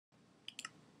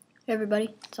Hey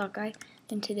everybody, it's Hawkeye,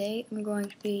 and today I'm going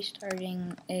to be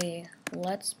starting a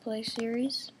Let's Play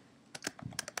series.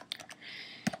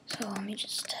 So let me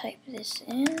just type this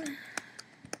in,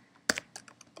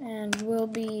 and we'll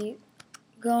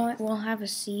have a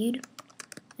seed,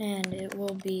 and it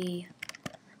will be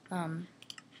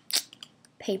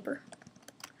paper,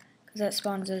 because that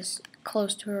spawns us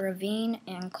close to a ravine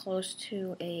and close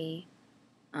to a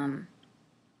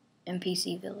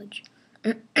NPC village.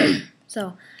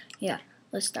 So yeah,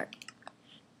 let's start.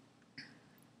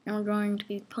 And we're going to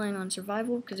be playing on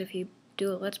survival, because if you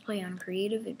do a let's play on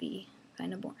creative, it'd be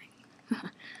kind of boring.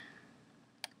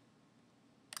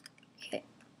 Okay.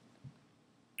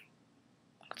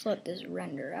 Let's let this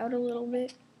render out a little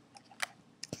bit.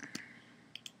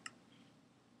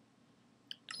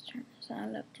 Let's turn the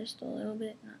sound up just a little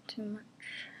bit, not too much.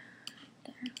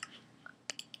 There.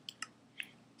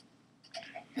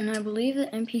 And I believe the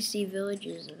NPC village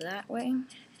is that way,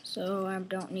 so I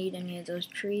don't need any of those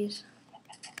trees.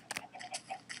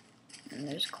 And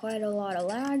there's quite a lot of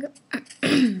lag.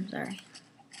 Sorry.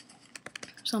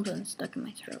 Something stuck in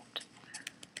my throat.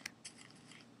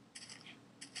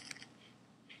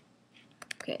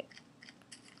 Okay.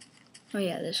 Oh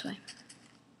yeah, this way.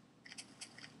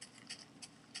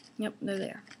 Yep, they're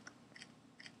there.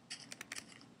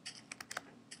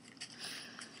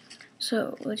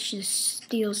 So let's just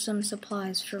steal some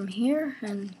supplies from here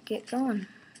and get going.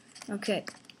 Okay.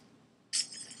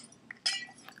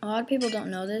 A lot of people don't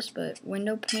know this, but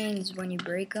window panes, when you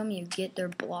break them, you get their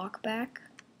block back.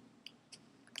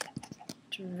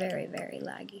 It's very, very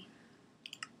laggy.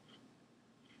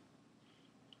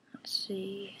 Let's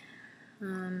see.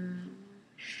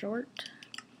 Short.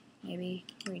 Maybe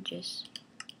we just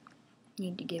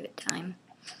need to give it time,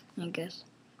 I guess.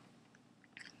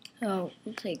 So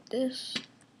we'll take this.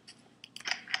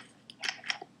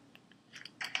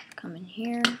 Come in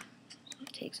here. So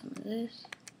take some of this.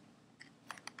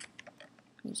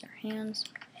 Use our hands.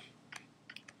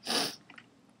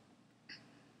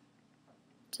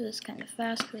 Do this kind of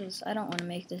fast because I don't want to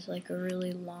make this like a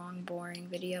really long, boring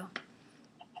video.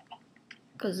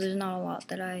 Because there's not a lot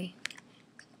that I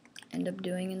end up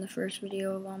doing in the first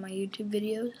video of all my YouTube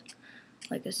videos,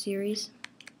 like a series.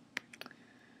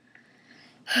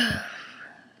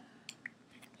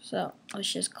 So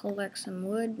let's just collect some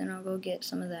wood, then I'll go get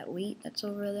some of that wheat that's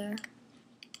over there.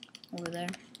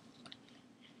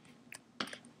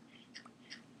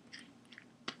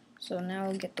 So now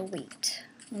we'll get the wheat,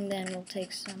 and then we'll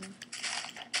take some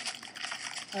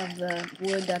of the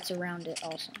wood that's around it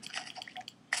also.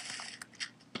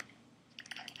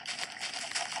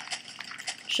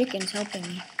 Chicken's helping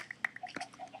me.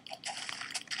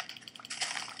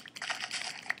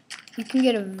 You can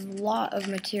get a lot of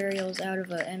materials out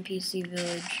of an NPC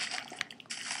village.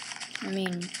 I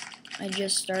mean, I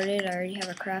just started, I already have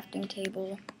a crafting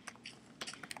table.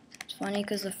 It's funny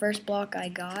because the first block I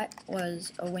got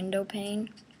was a window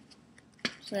pane.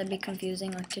 So that'd be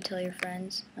confusing, like, to tell your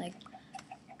friends. Like,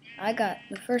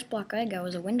 the first block I got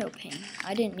was a window pane.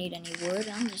 I didn't need any wood,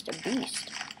 I'm just a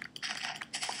beast.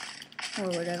 Or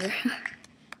whatever.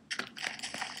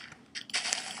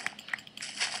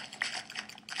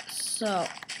 So,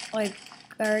 like,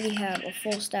 I already have a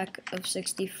full stack of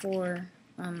 64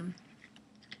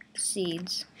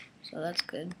 seeds, so that's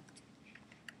good.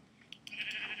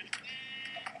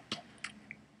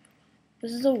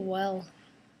 This is a well.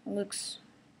 It looks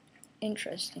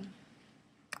interesting.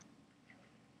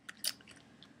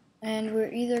 And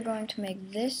we're either going to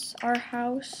make this our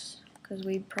house, because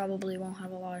we probably won't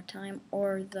have a lot of time,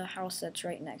 or the house that's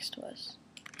right next to us.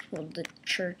 Well, the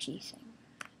churchy thing.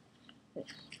 This.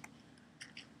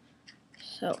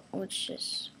 So let's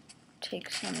just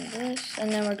take some of this,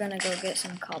 and then we're gonna go get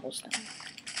some cobblestone.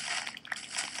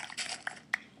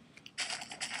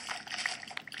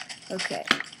 Okay.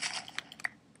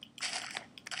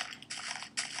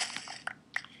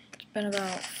 It's been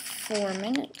about 4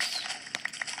 minutes.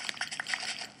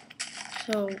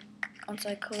 So once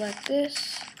I collect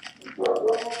this,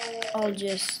 I'll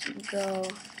just go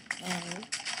and...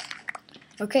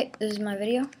 Okay, this is my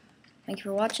video. Thank you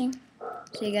for watching.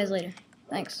 See you guys later.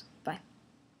 Thanks. Bye.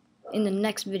 In the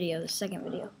next video, the second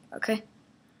video. Okay?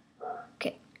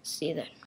 Okay. See you then.